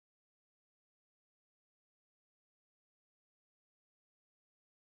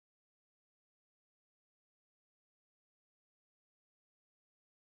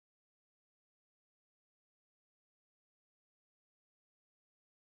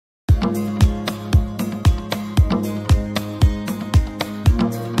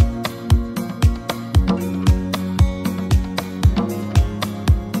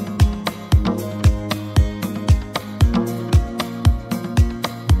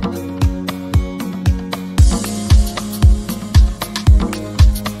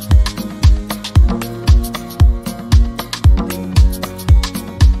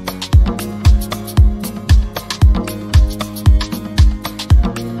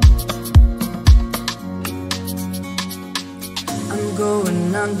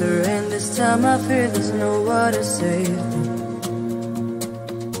wonder, and this time I fear there's no one to save me.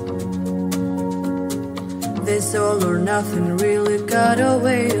 This all or nothing really got a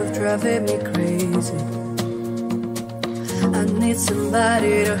way of driving me crazy. I need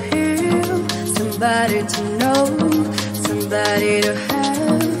somebody to heal, somebody to know, somebody to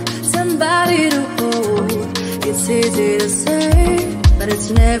have, somebody to hold. It's easy to say, but it's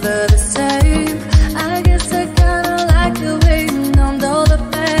never the same. I guess I kinda like the waiting on all the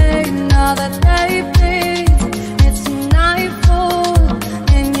pain, all that they bleed. It's nightfall,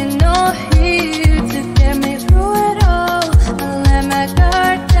 and you're not here to get me through it all. I let my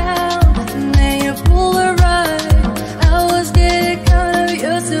guard down, and then you pull the rug. I was getting kind of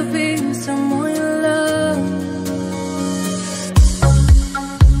used to being someone you love.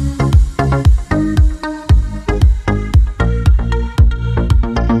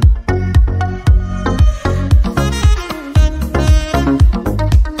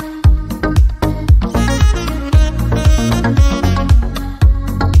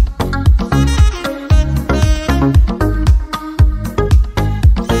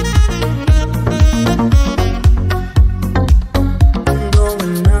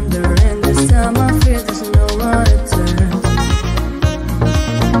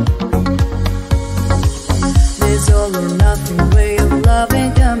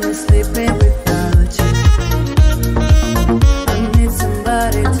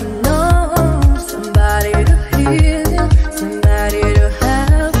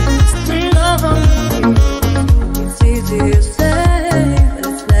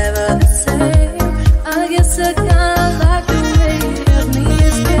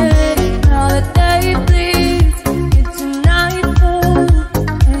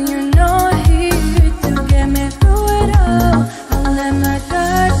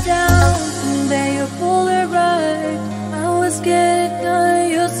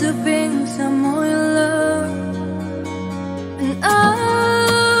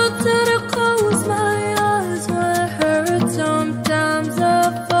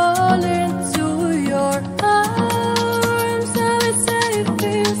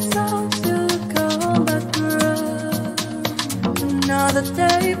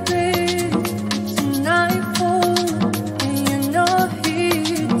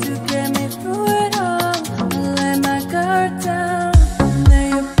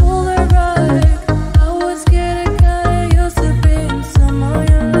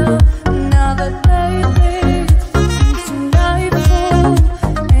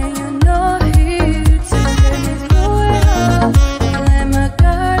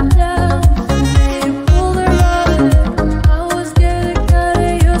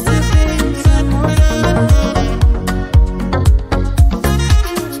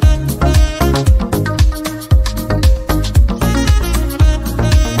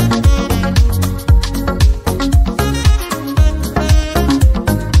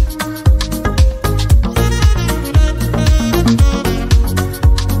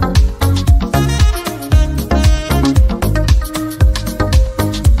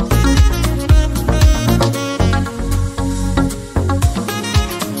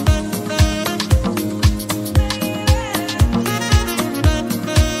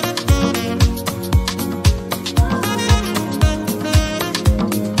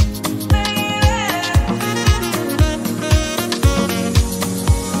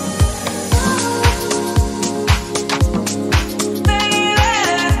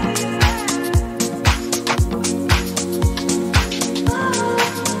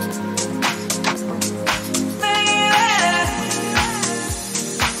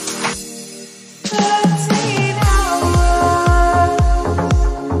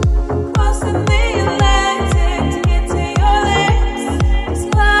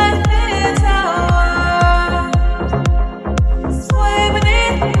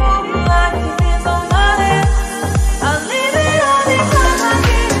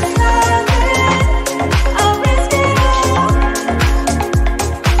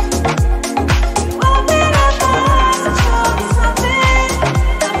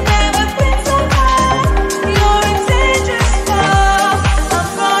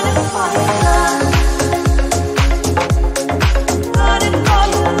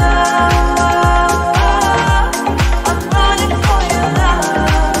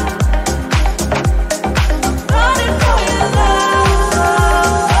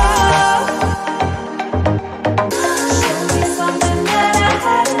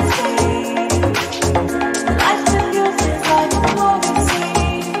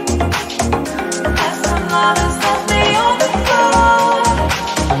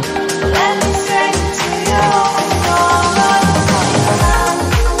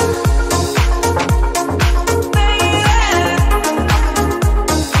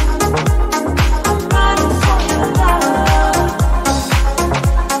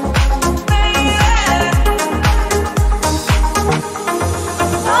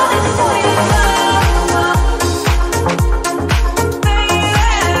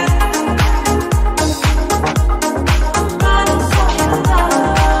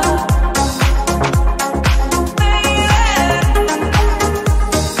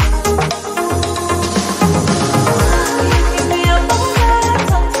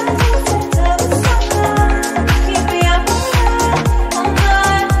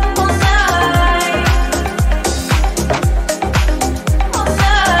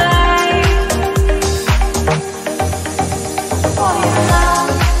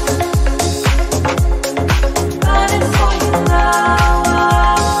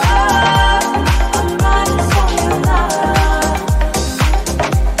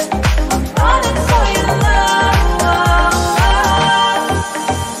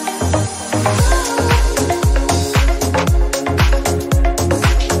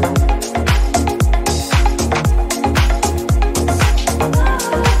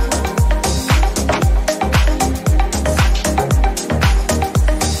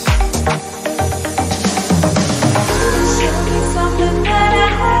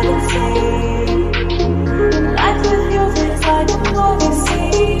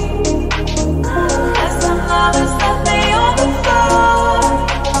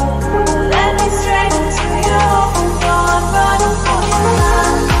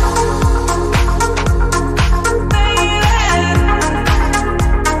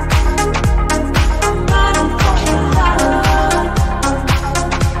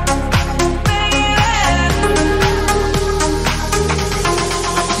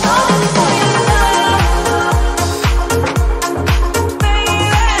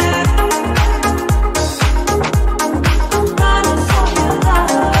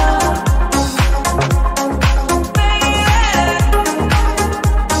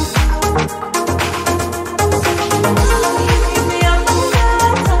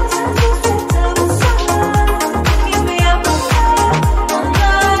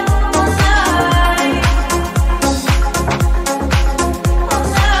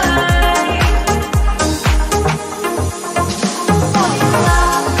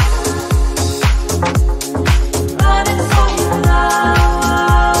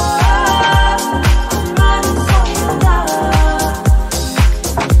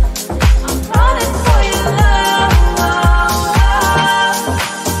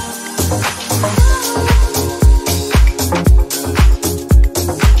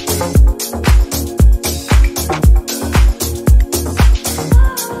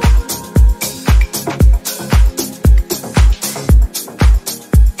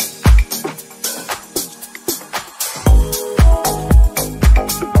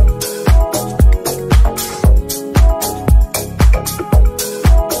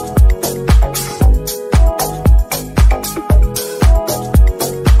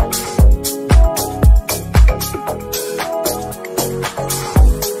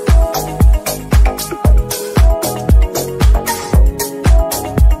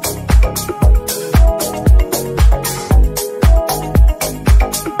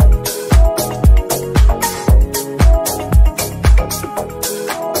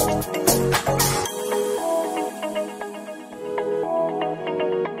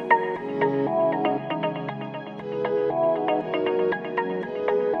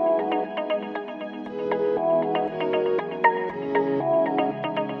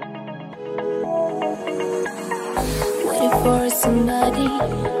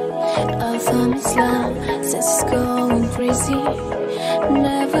 I found this love, since it's going crazy.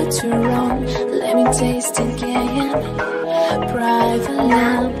 Never too wrong, let me taste again. Private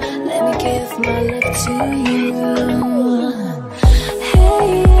love, let me give my love to you. Hey,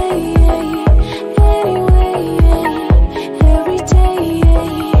 hey, hey, anyway, every day.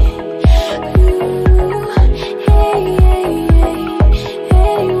 Ooh, hey, hey,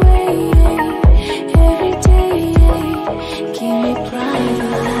 anyway, every day. Give me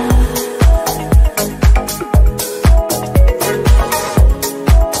private love.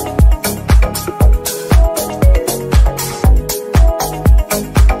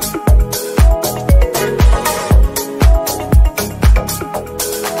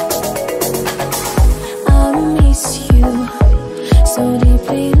 So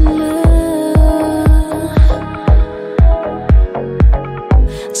deeply in love,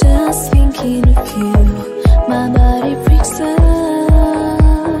 just thinking of you, my body freaks out.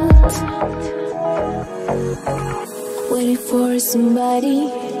 Waiting for somebody,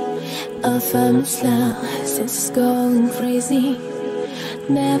 I found this love, since it's going crazy.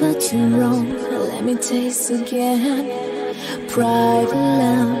 Never too wrong, let me taste again. Private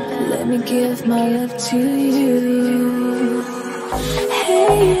love, let me give my love to you.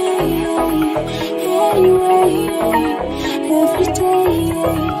 Hey, hey, anyway, every day.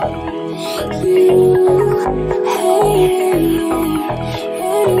 You, hey,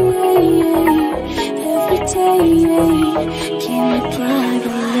 anyway, every day. Give me private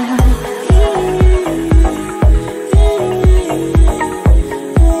love.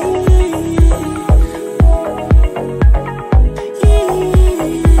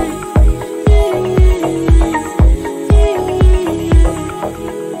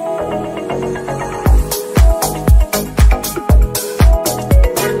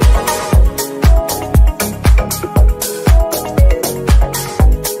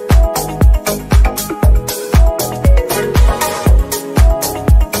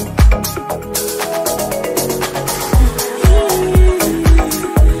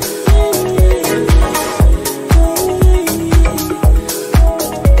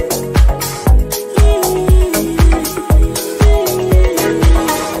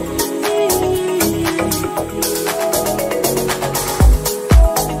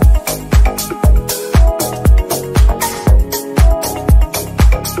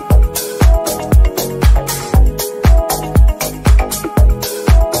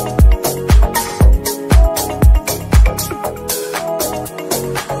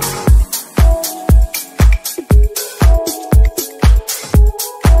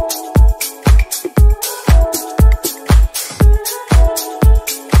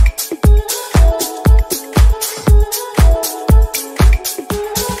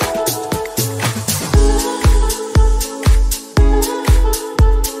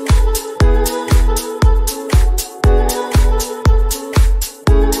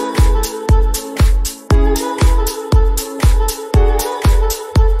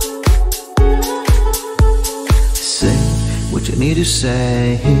 What you need to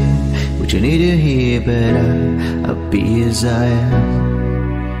say, what you need to hear, but I'll be as I am.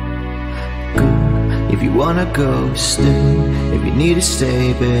 Go, if you wanna go, stay. If you need to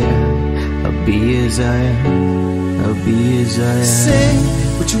stay, but I'll be as I am. I'll be as I am. Say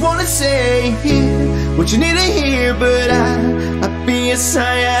what you wanna say, hear what you need to hear, but I'll be as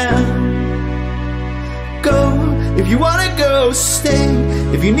I am. Go, if you wanna go, stay.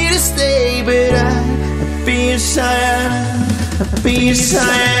 If you need to stay, but I'll be as I am. I'll be as I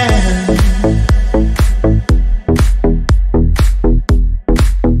am.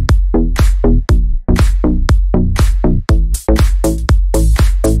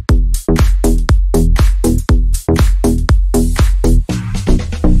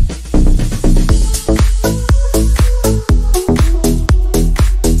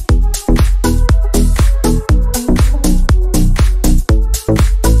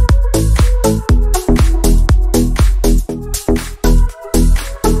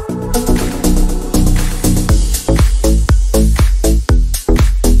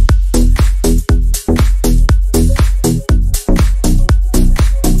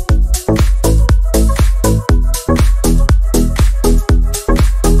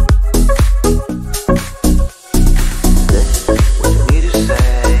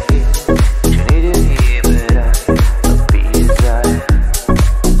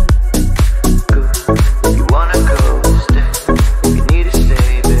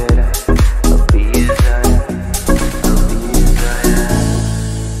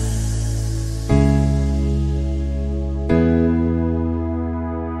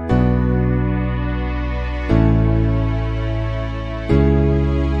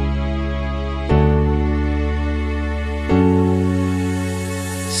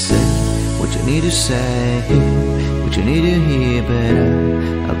 say what you need to hear, but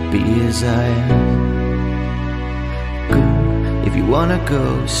I'll be as I am. Go if you wanna go,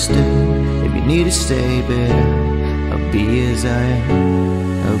 stay if you need to stay, but I'll be as I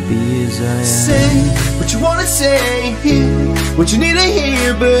am. I'll be as I am. Say what you wanna say, hear what you need to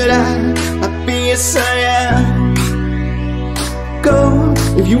hear, but I'll be as I am. Go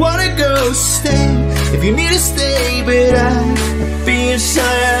if you wanna go, stay if you need to stay, but I'll be as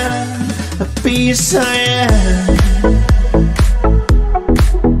I am. I'll be as I am.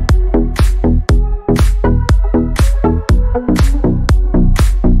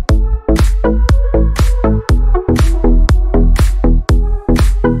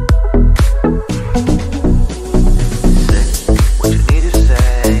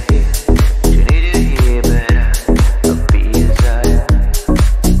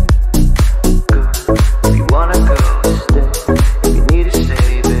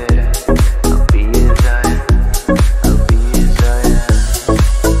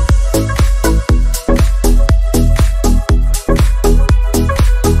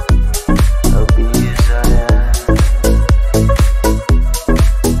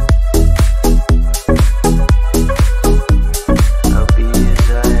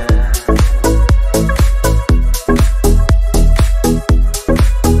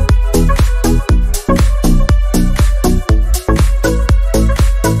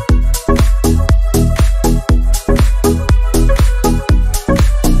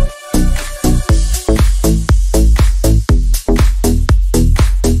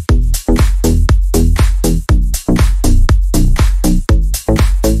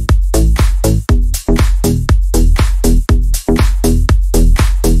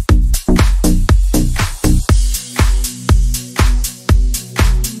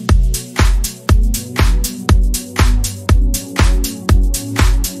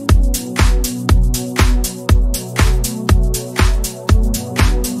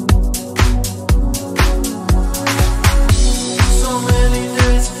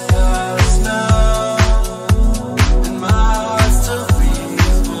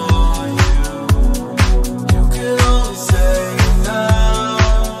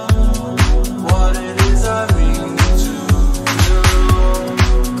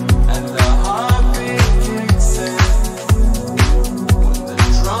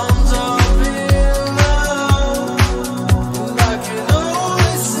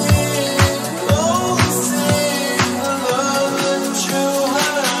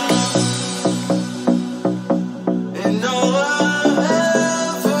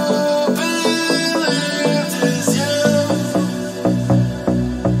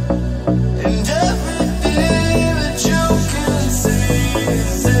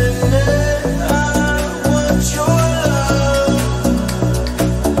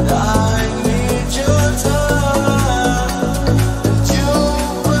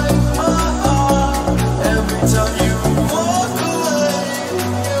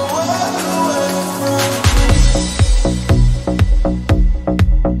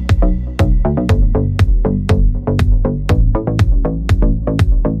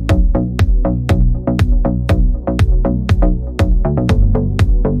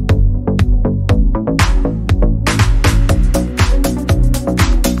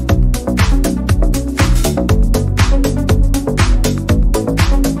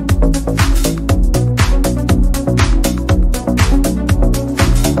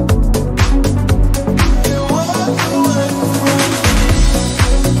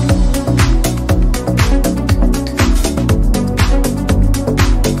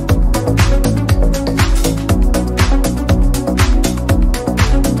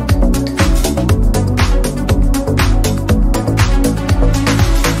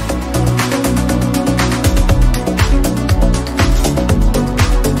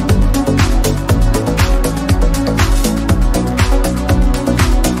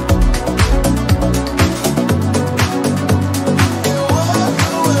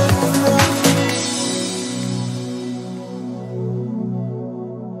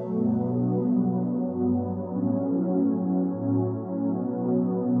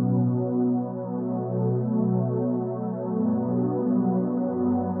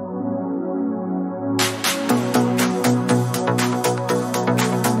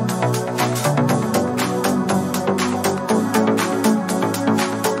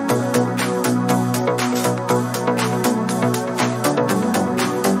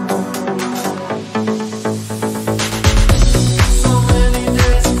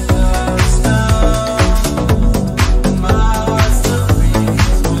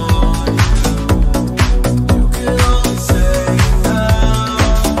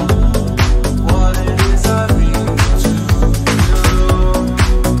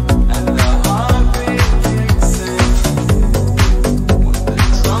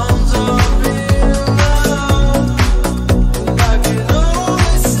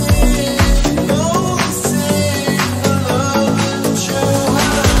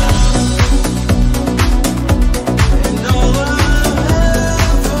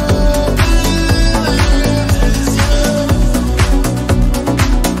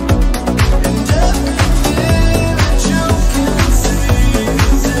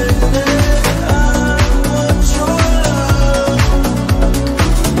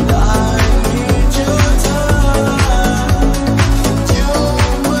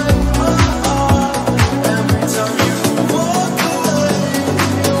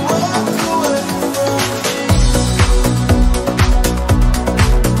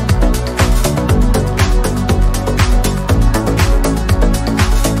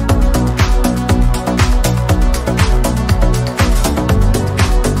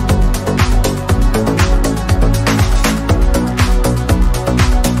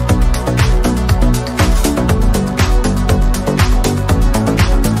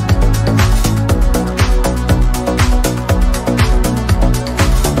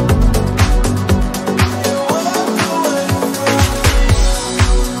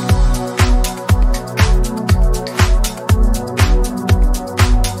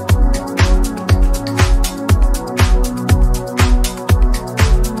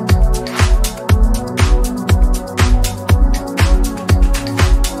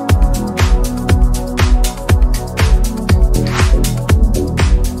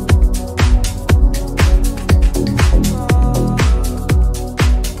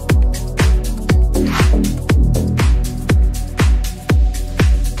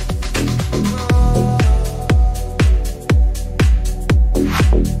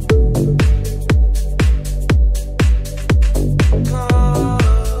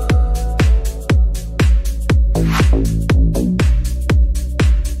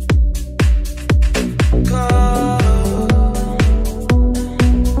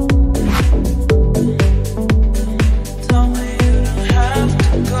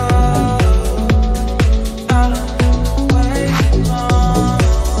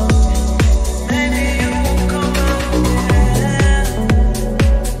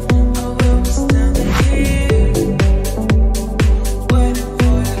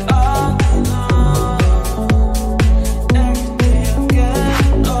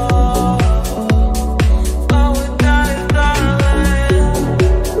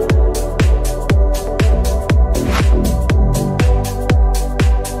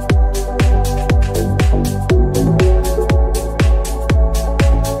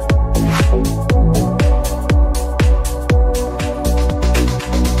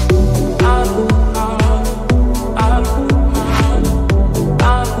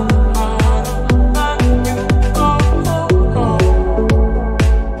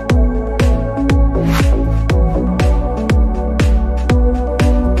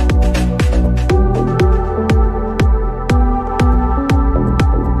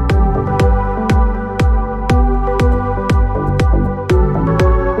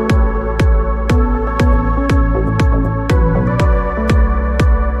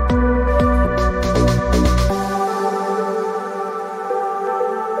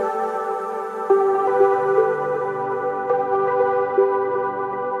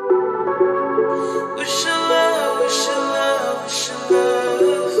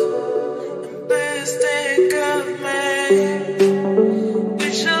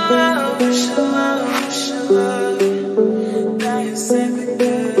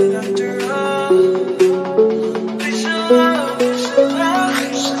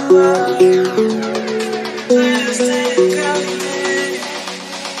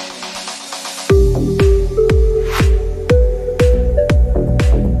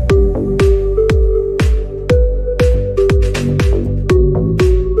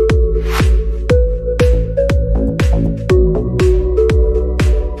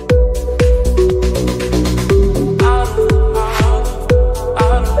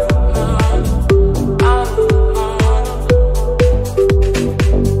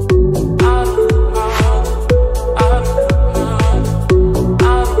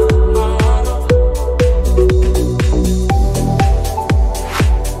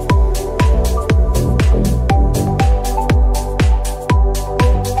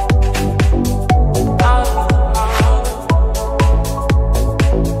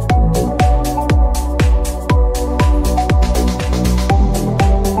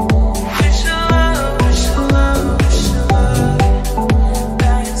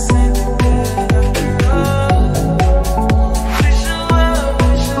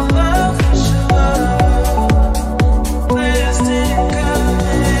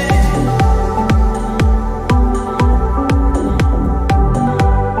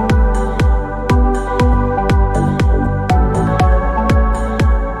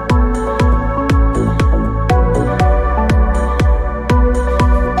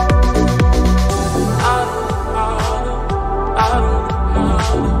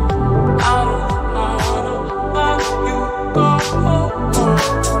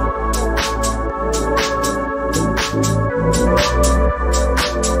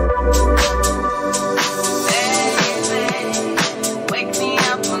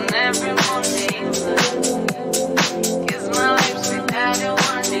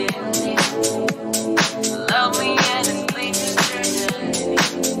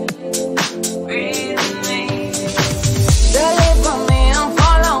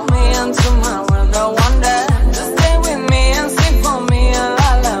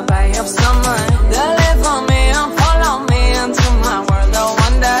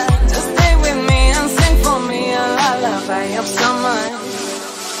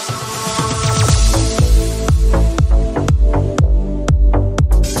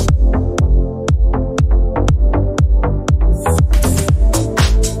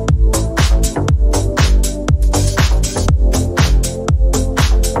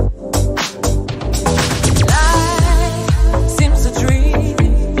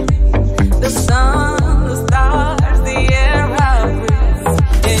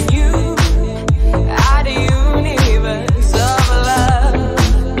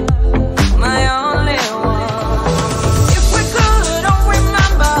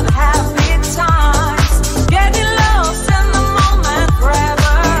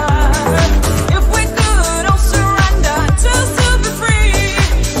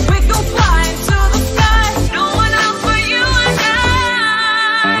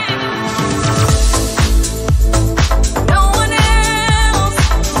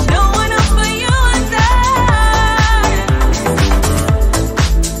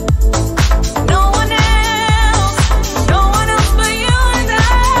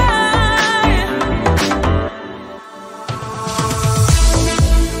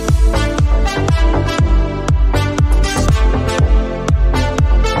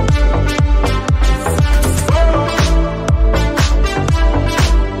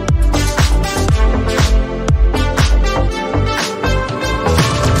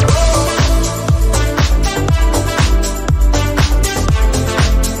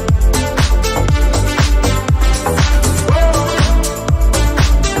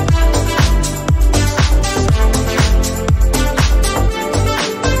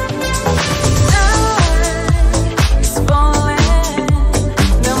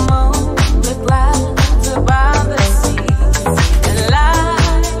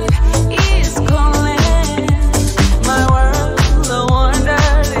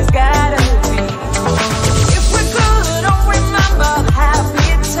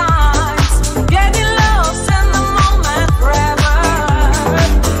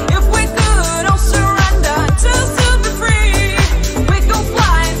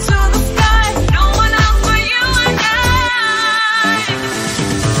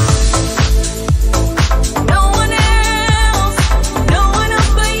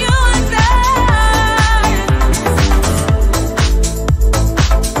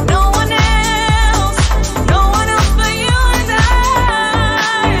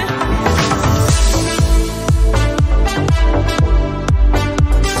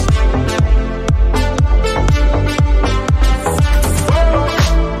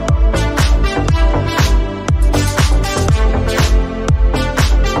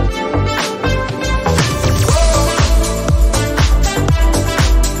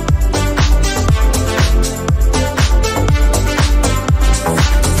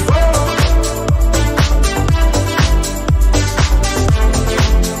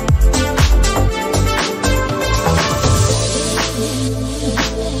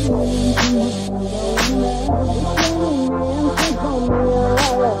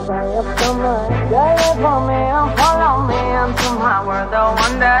 lullaby of summer. Yeah, you pull me and follow me into my world of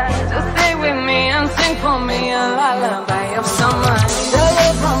wonder. Just stay with me and sing for me a lullaby of summer. Yeah,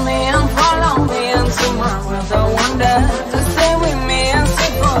 you pull me and follow me into my world of wonder. Just stay with me and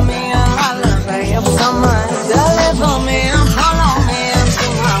sing for me a lullaby of summer. Yeah, you pull me and follow me into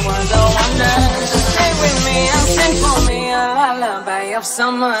my world of wonder. Just stay with me and sing for me a lullaby of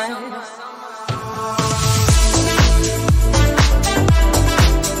summer.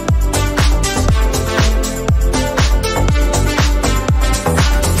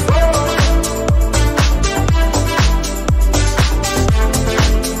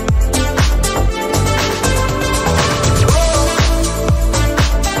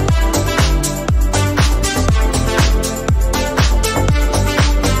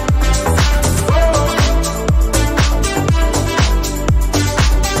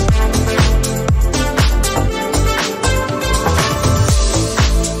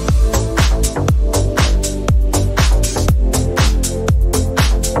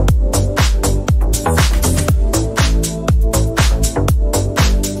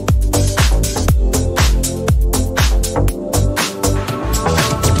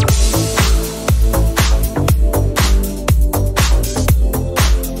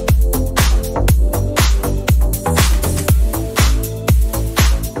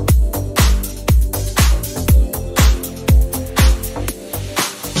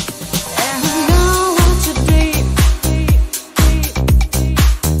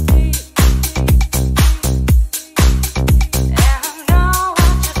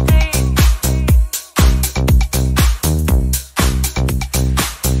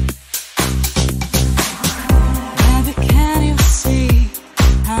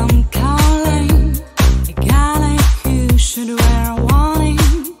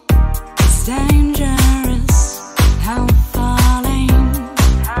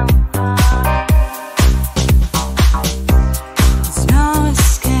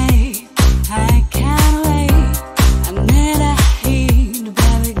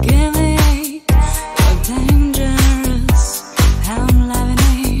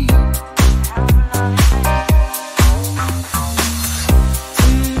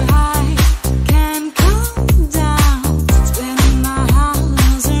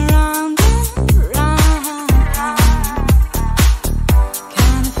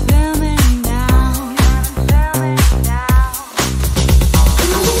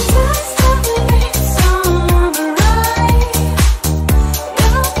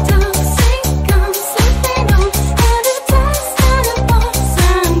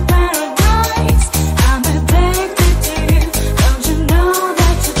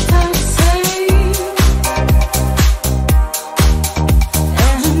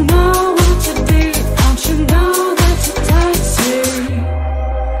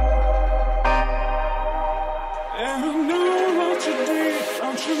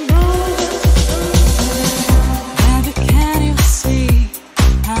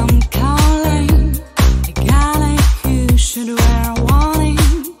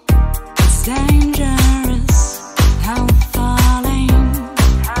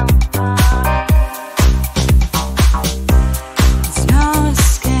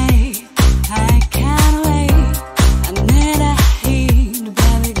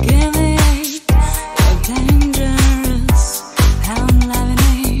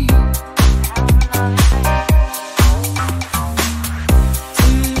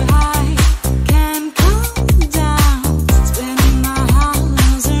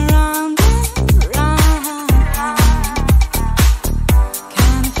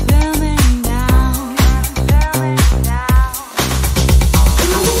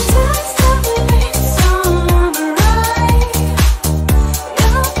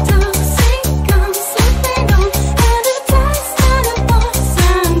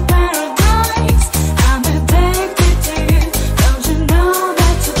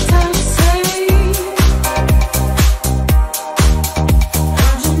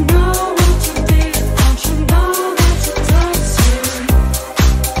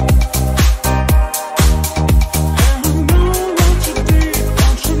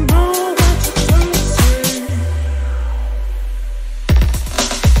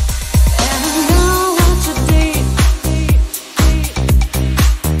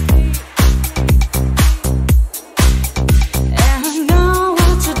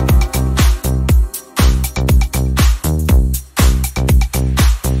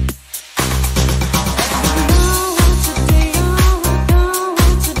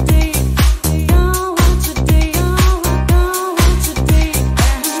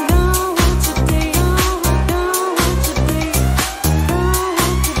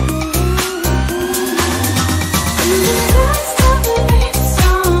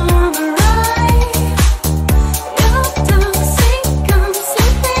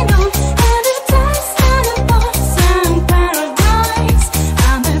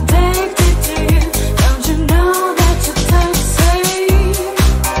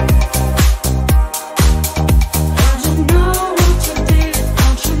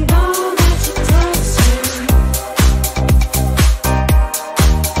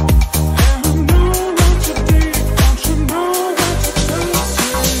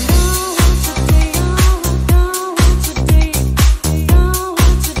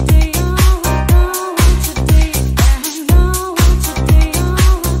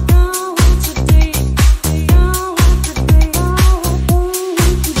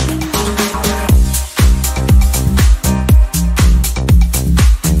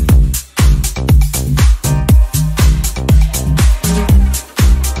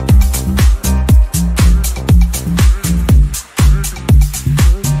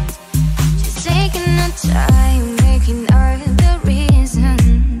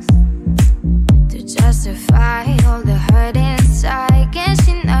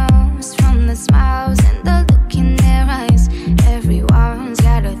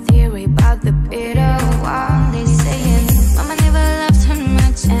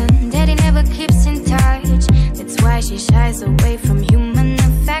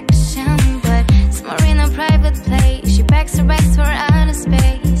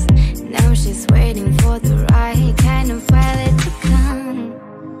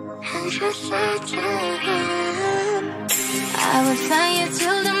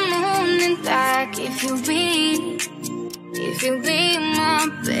 if you be my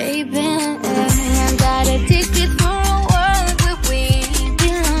baby. I got a ticket for a world where we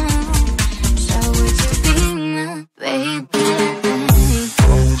belong. So would you be my baby?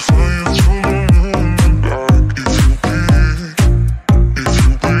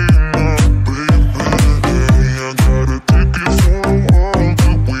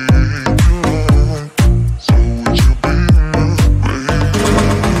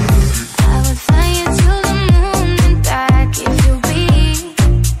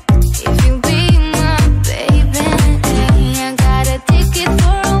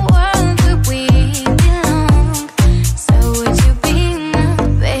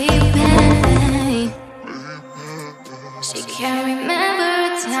 She can't remember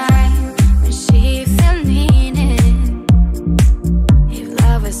a time when she felt needed. If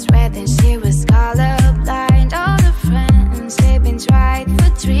love was red, then she was colorblind. All the friends, they've been tried for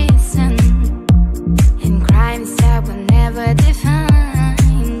treason and crimes that were never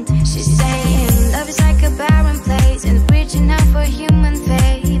defined. She's saying love is like a barren place and reaching out for human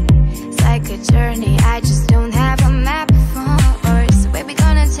faith. It's like a journey I just don't have a map for. So baby,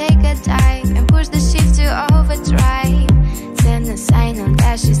 gonna take a dive and push the ship to overdrive. Send a signal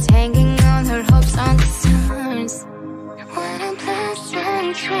that she's hanging on her hopes on the stars. What a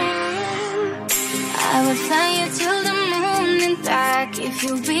pleasant dream. I will fly you to the moon and back if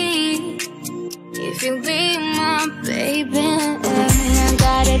you be my baby. I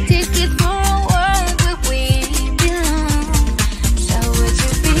got a ticket for a world where we belong. So would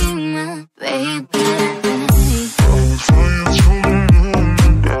you be my baby?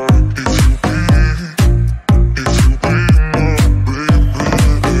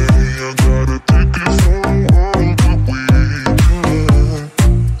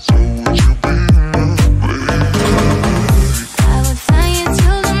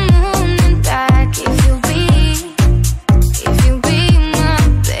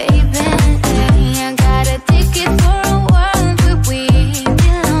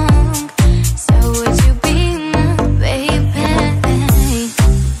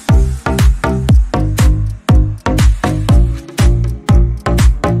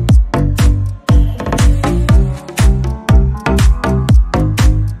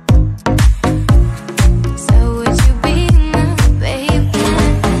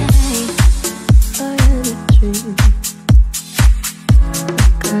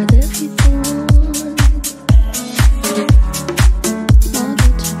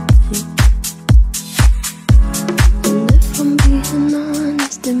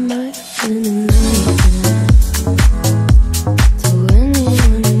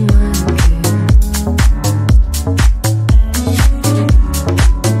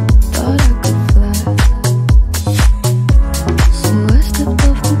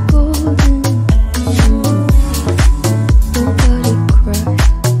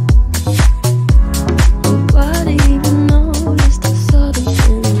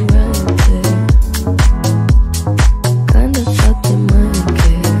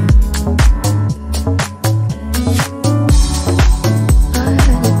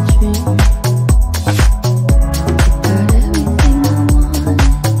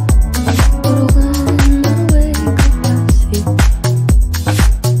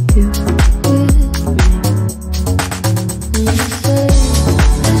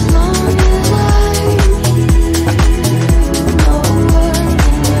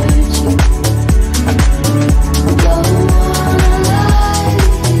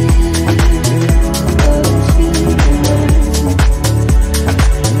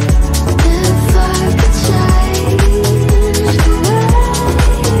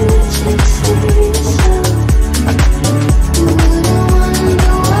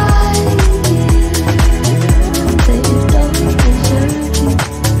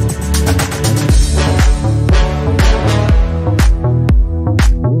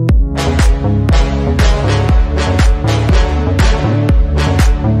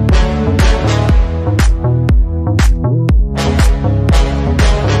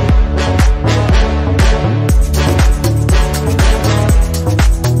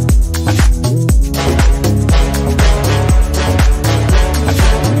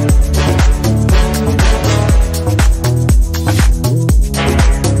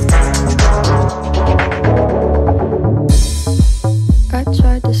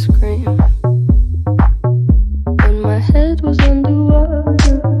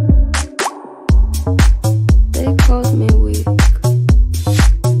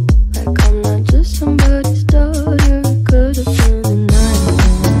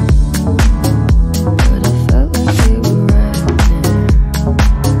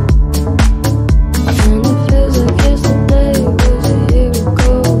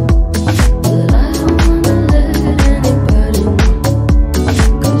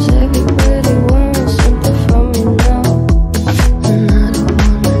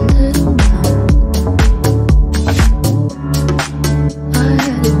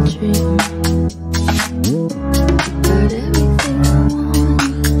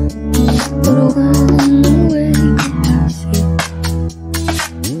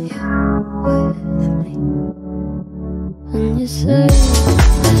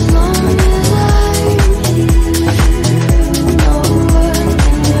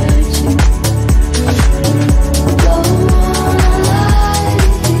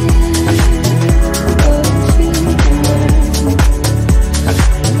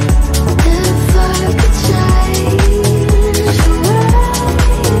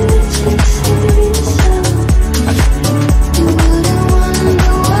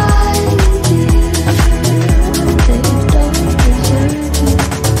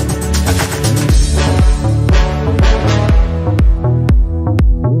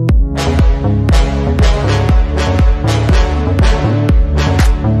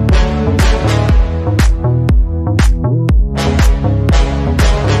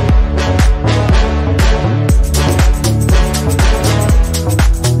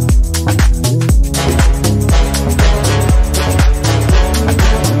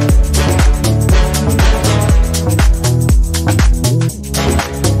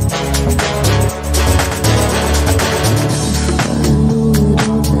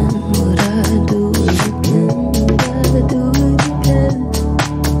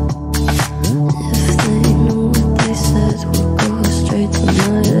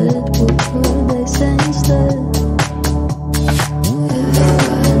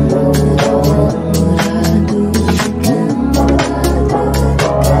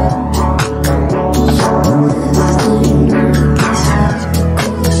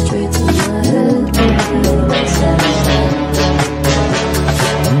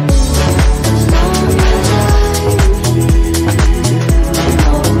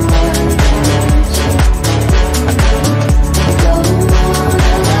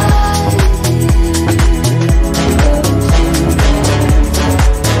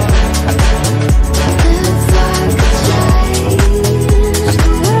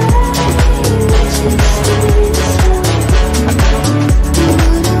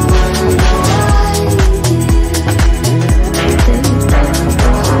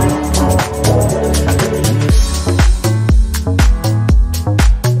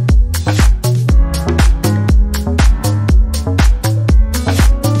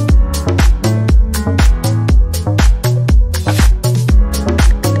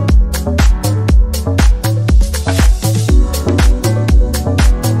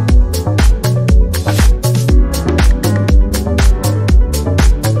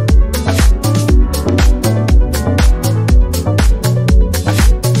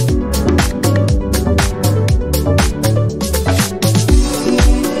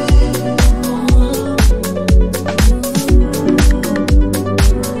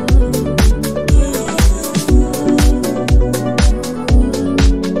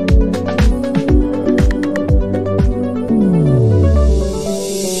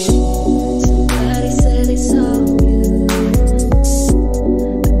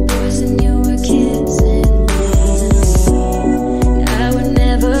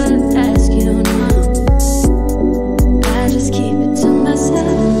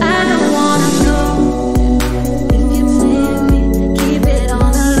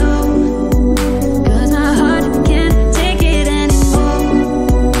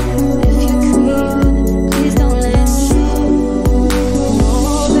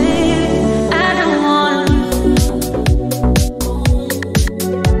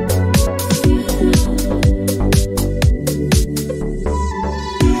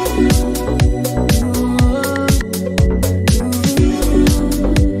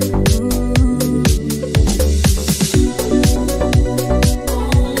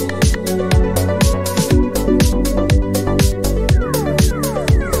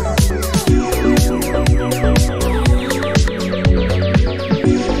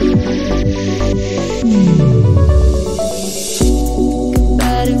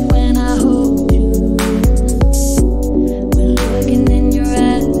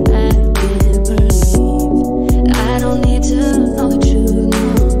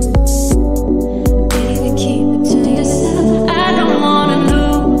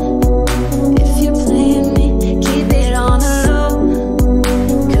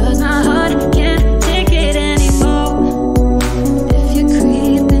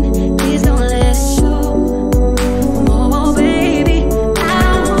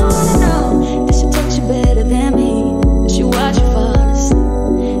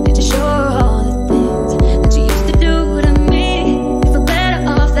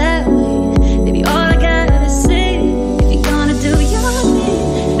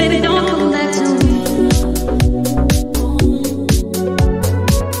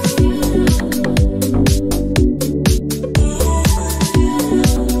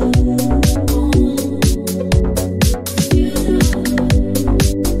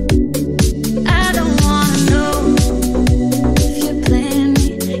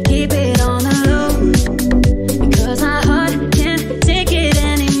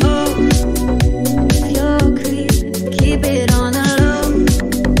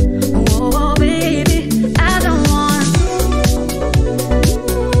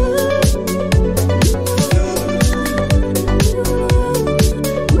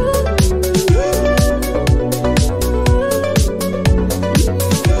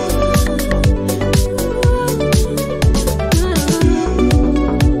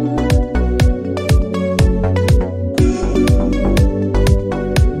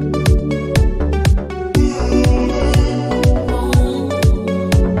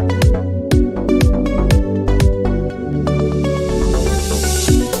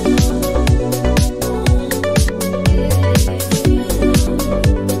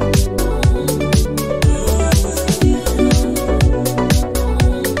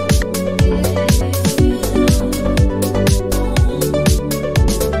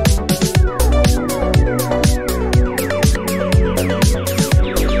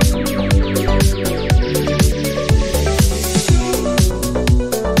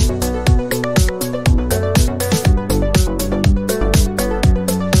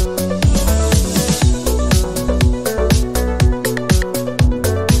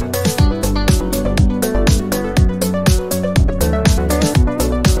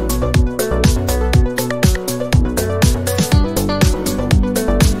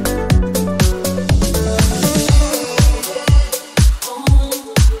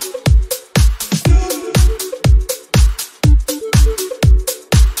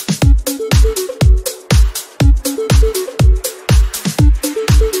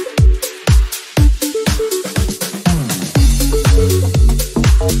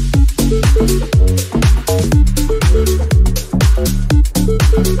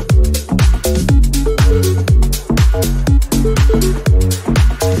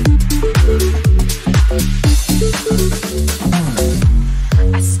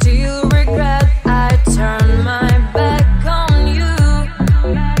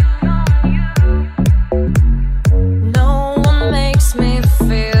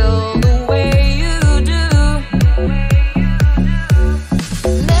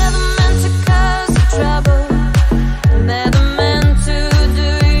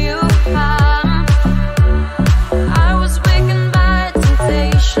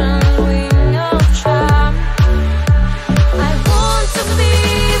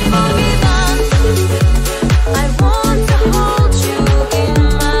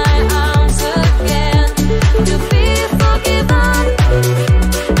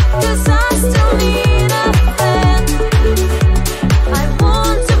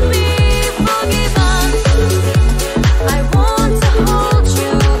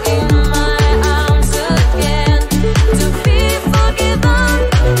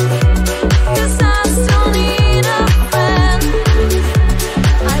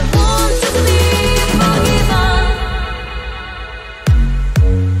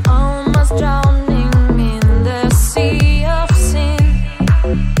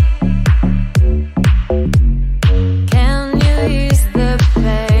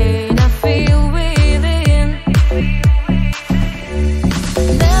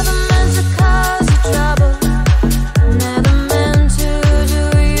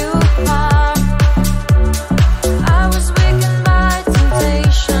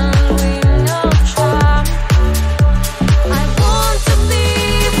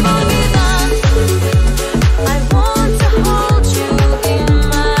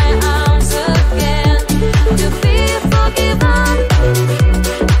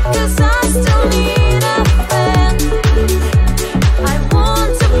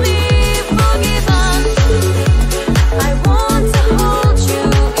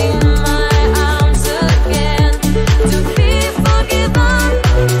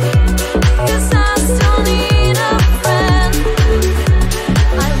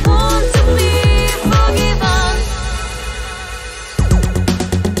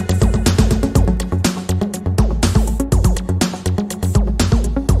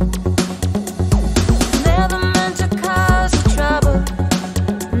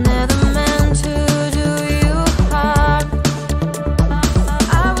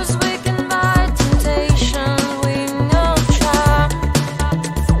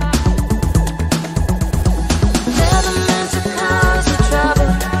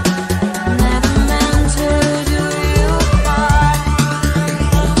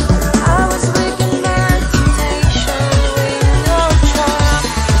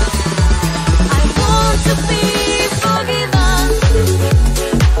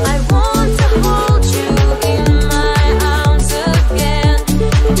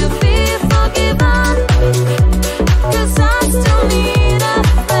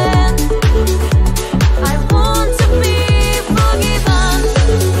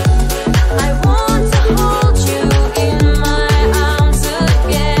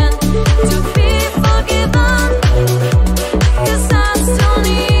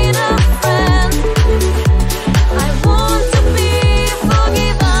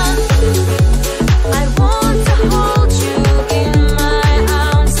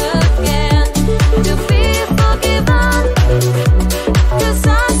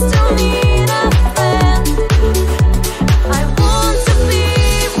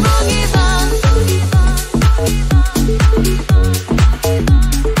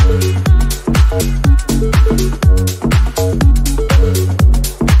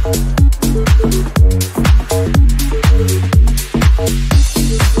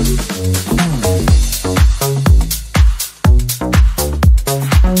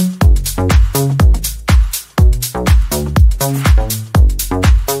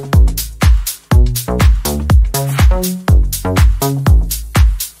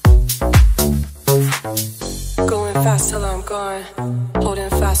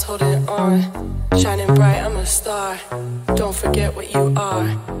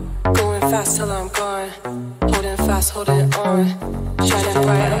 fast till I'm gone. Holding fast, holding on. Shining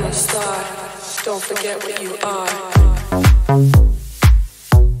bright, I'm a star. Don't forget what you are.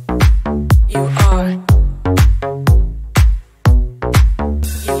 You are.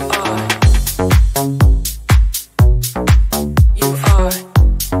 You are. You are.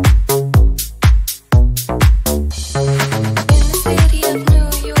 In the city of New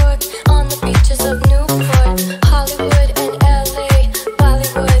York, on the beaches of Newport, Hollywood and LA,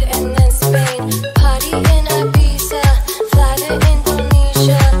 Bollywood and then Spain. Party in Ibiza, fly to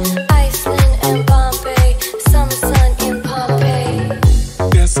Indonesia, Iceland and Bombay, summer sun in Pompeii.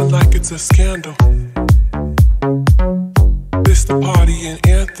 Dancing like it's a scandal. This the party and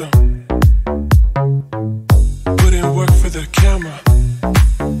anthem. Put in work for the camera.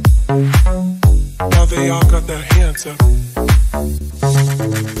 Now they all got their hands up.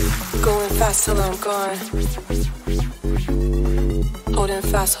 Going fast till I'm gone. Holding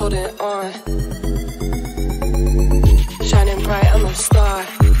fast, holding on. Shining bright, I'm a star.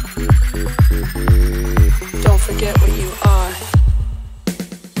 Don't forget what you are.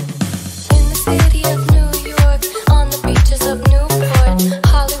 In the city of New York, on the beaches of Newport,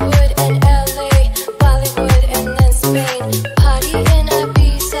 Hollywood and LA, Bollywood and then Spain. Party in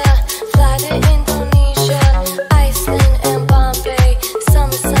Ibiza, fly to Indonesia, Iceland and Bombay,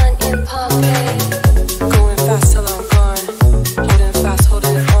 summer sun in Pompeii. Going fast till I'm gone. Holding fast,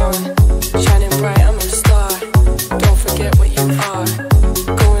 holding on. Shining bright, I'm a star. Don't forget what you are.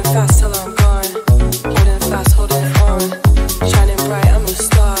 Going fast till I'm gone. Holding fast, holding on. Shining bright, I'm a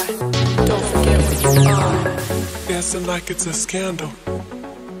star. Don't forget what you are. Dancing like it's a scandal.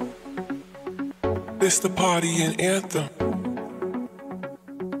 This the party and anthem.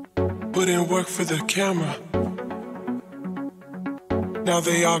 Put in work for the camera. Now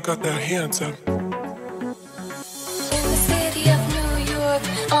they all got their hands up. In the city of New York,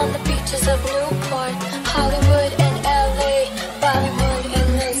 on the beaches of Newport, Hollywood and LA, Bollywood and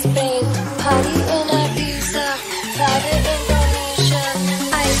then Spain. Party in Ibiza, fly to Indonesia,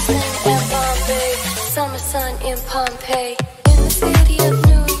 Iceland and Bombay, summer sun in Pompeii. In the city of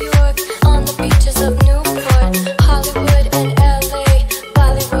New York, on the beaches of Newport, Hollywood and LA,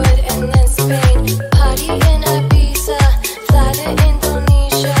 Bollywood and then Spain. Party in Ibiza, fly to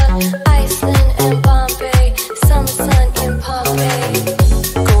Indonesia, Iceland and Bombay, summer sun in Pompeii.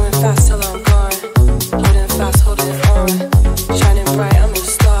 Going fast till I'm gone. Holding fast, holding on. Shining bright, I'm a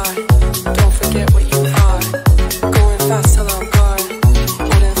star. Don't forget what you are. Going fast till I'm gone.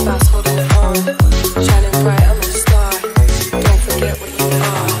 Holding fast, holding on. Shining bright, I'm a star. Don't forget what you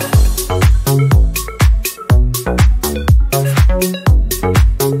are.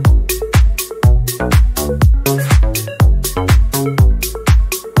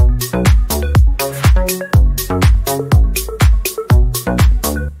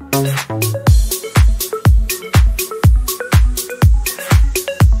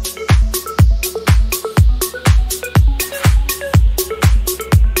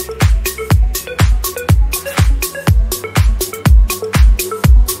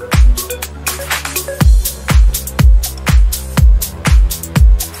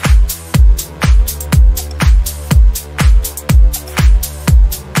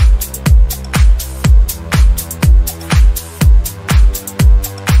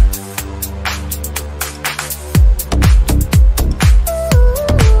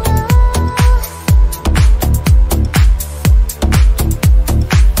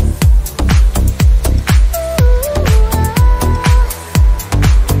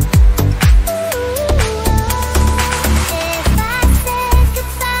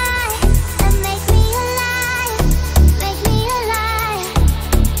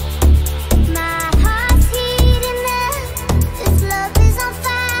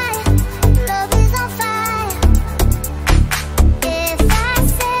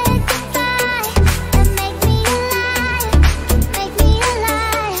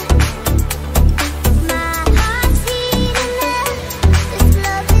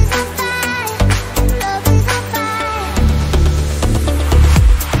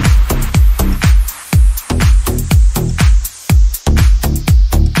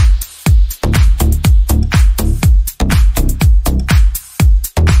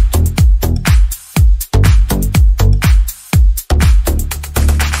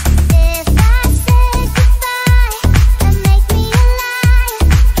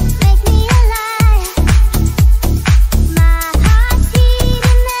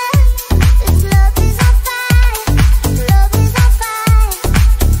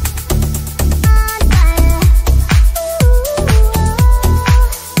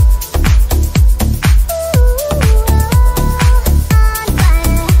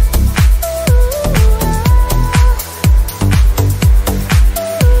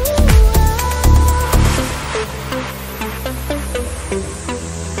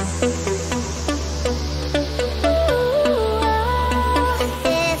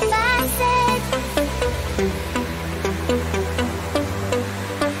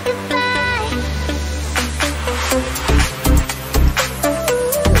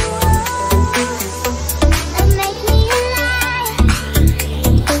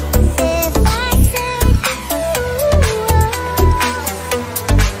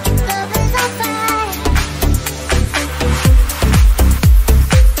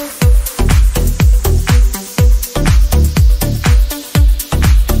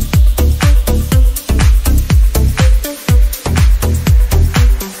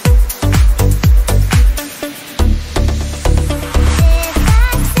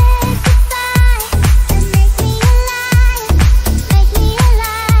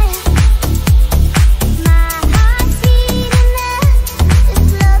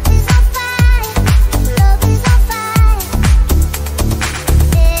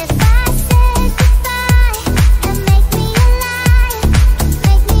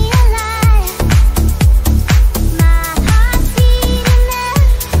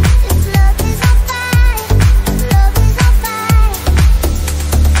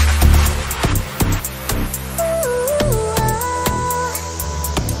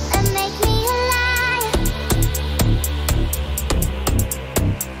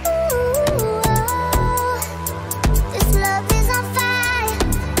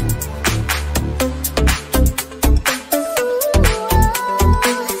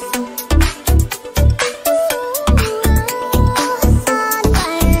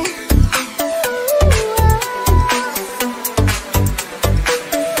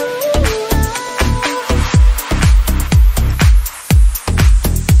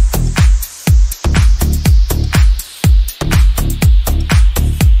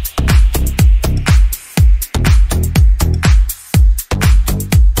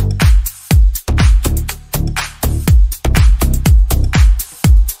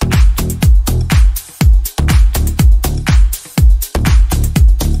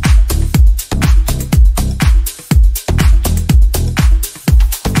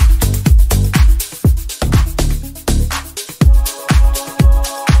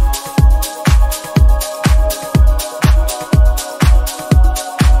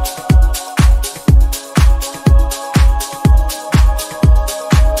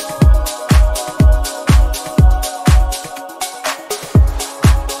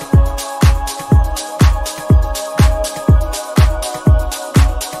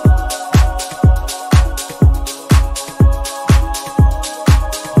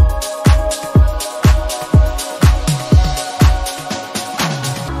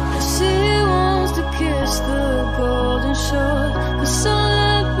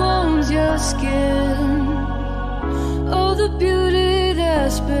 beauty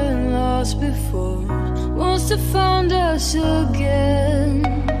that's been lost before wants to find us again.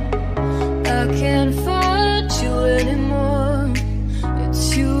 I can't fight you anymore.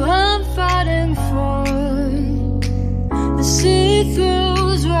 It's you I'm fighting for. The sea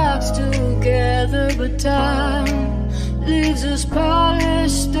throws rocks together, but time leaves us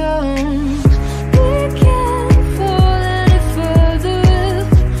polished stones. We can't fall any further if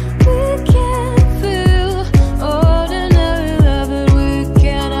we can't feel ordinary love, and we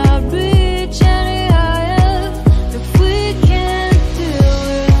cannot reach any higher if we can't deal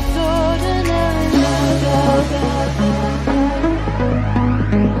with ordinary love.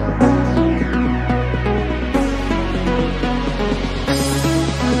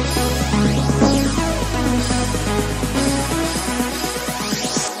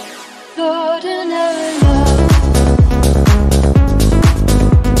 Ordinary love.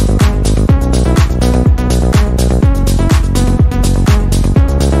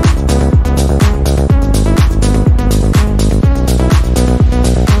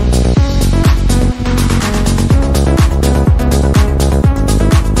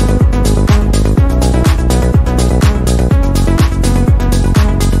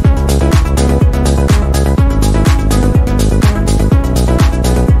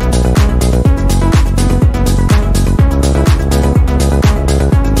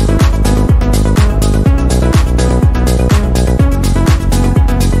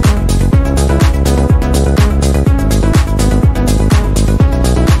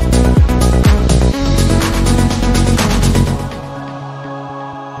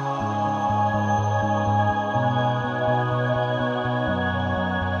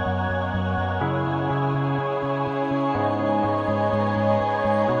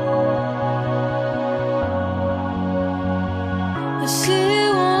 The sea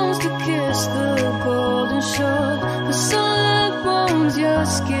wants to kiss the golden shore. The sunlight burns your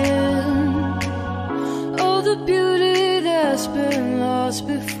skin. Oh, the beauty that's been lost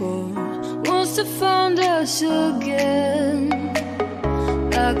before wants to find us again.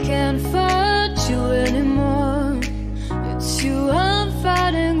 I can't fight you anymore. It's you I'm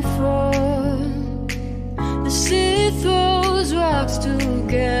fighting for. The sea throws rocks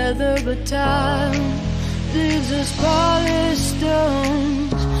together, but time leaves us polished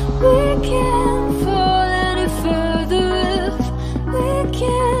stones. We can't fall any further if we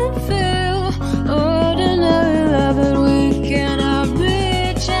can't feel ordinary love, and we cannot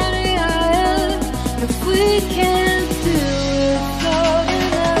reach any higher if we can't deal with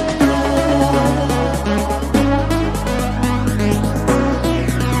ordinary love.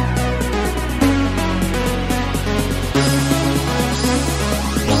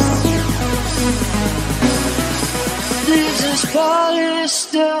 Leaves us polished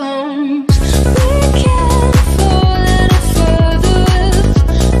stones. We can't fall any further if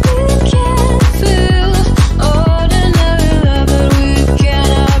we can't feel ordinary love, and we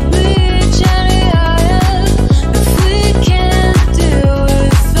cannot reach any higher if we can't deal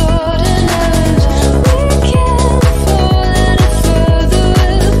with ordinary love. We can't fall any further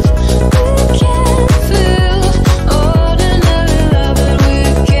if we can't feel ordinary love, and we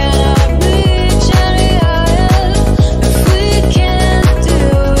cannot reach any higher if we can't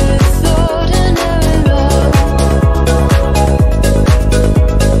deal with ordinary love.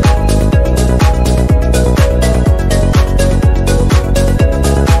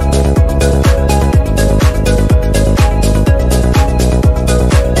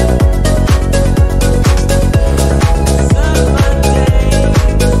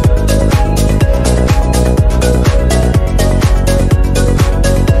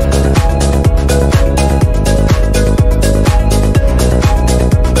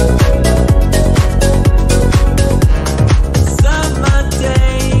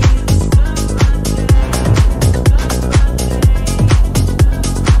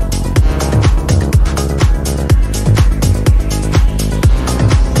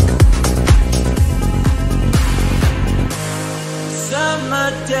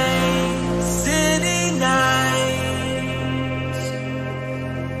 Summer days, city nights,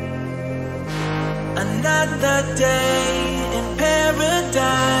 another day in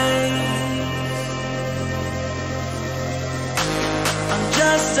paradise. I'm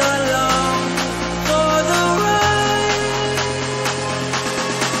just along for the ride.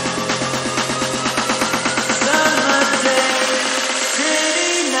 Summer days,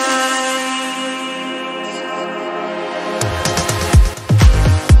 city nights.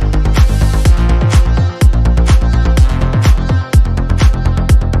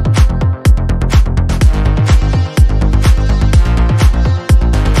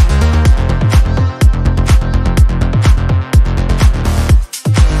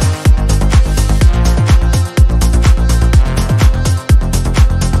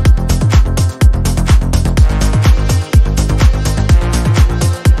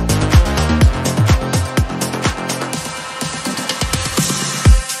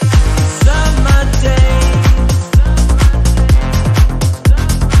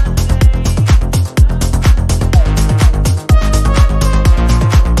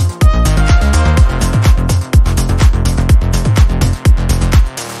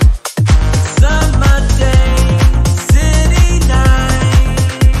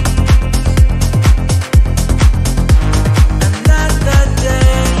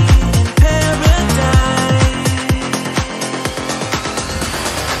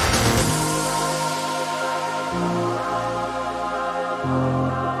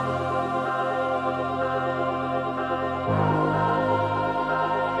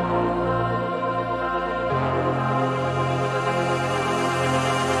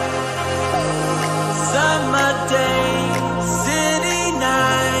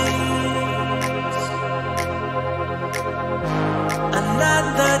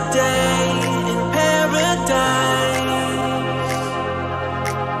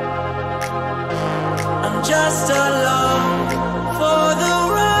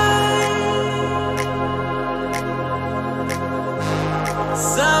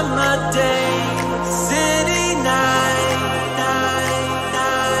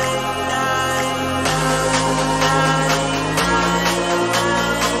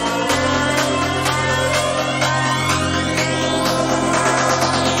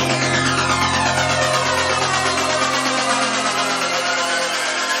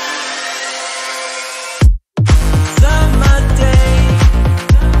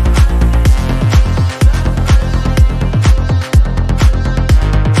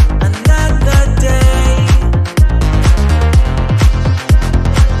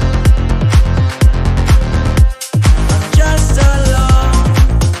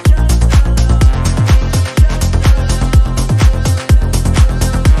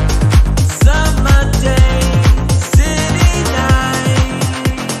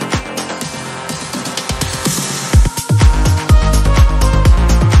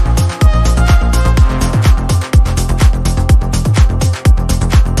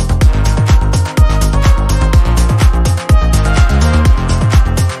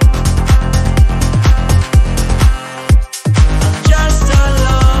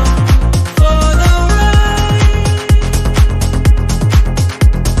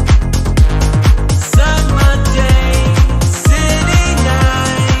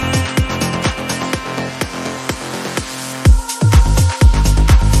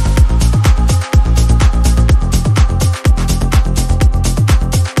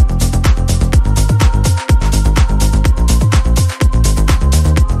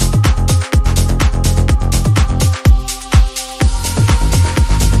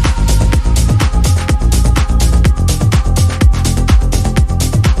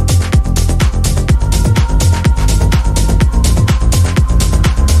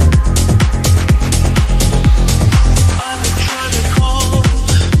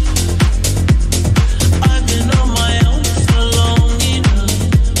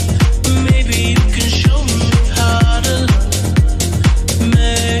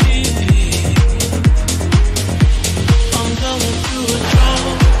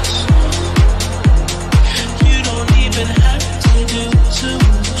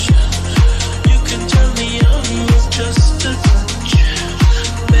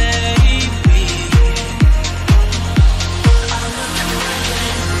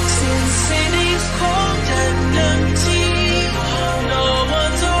 is cold and empty. No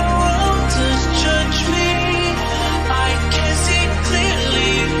one's around to judge me. I can see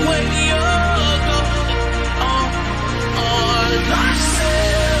clearly where you're going. On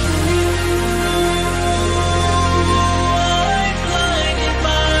myself, I'm blinded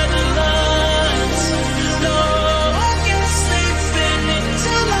by the lights. No, I can't sleep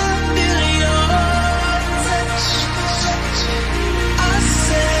until I feel your touch. I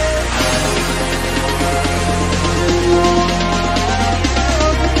said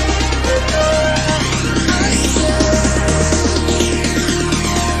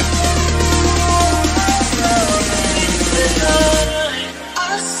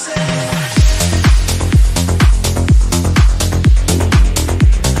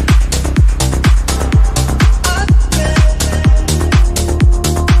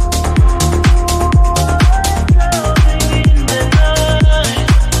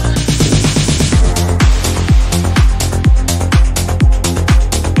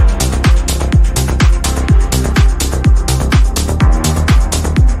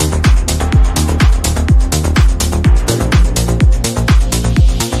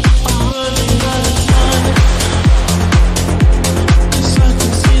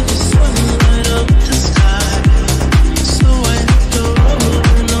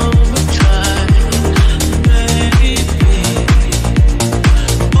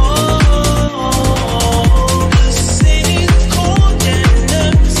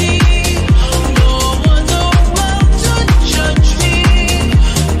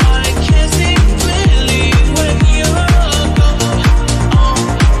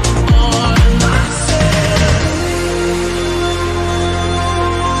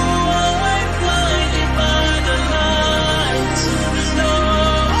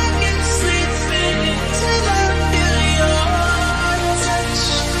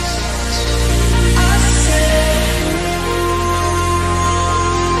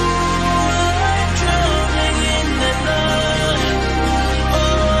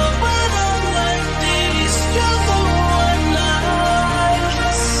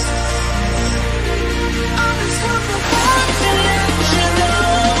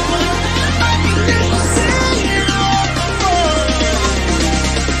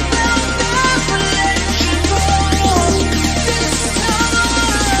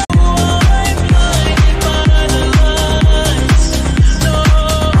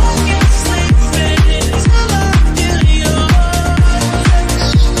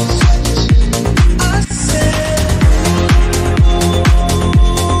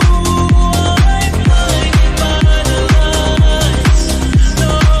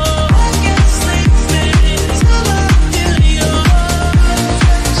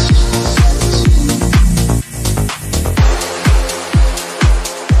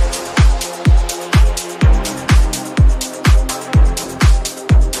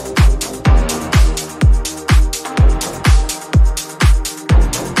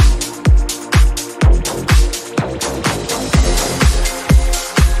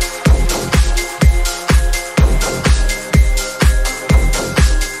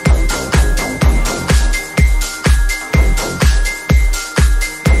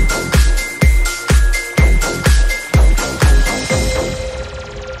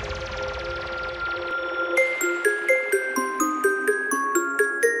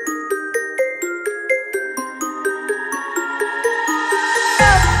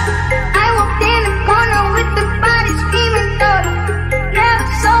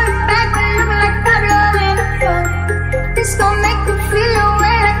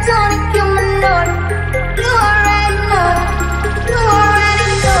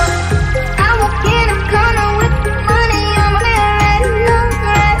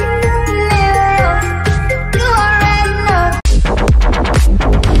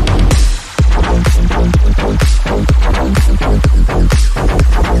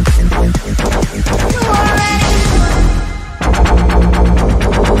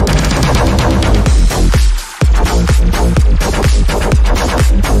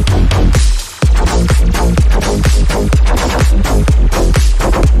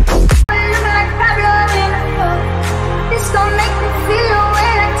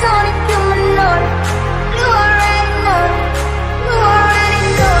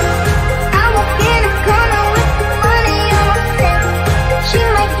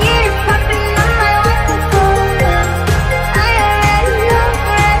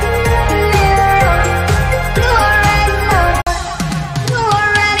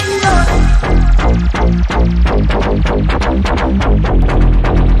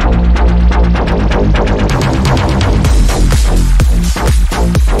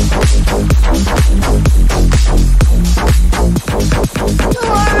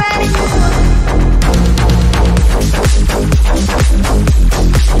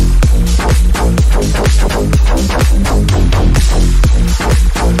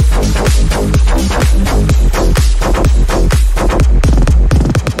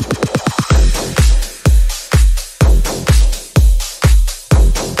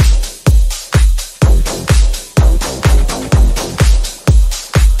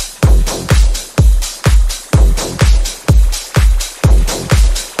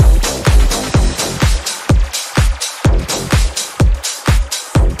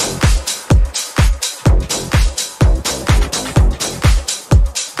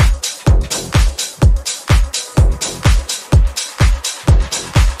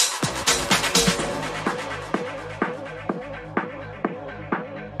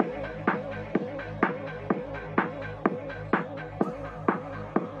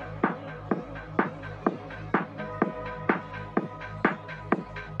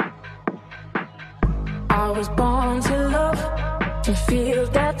I was born to love, to feel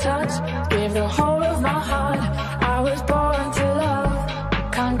that touch, give the whole of my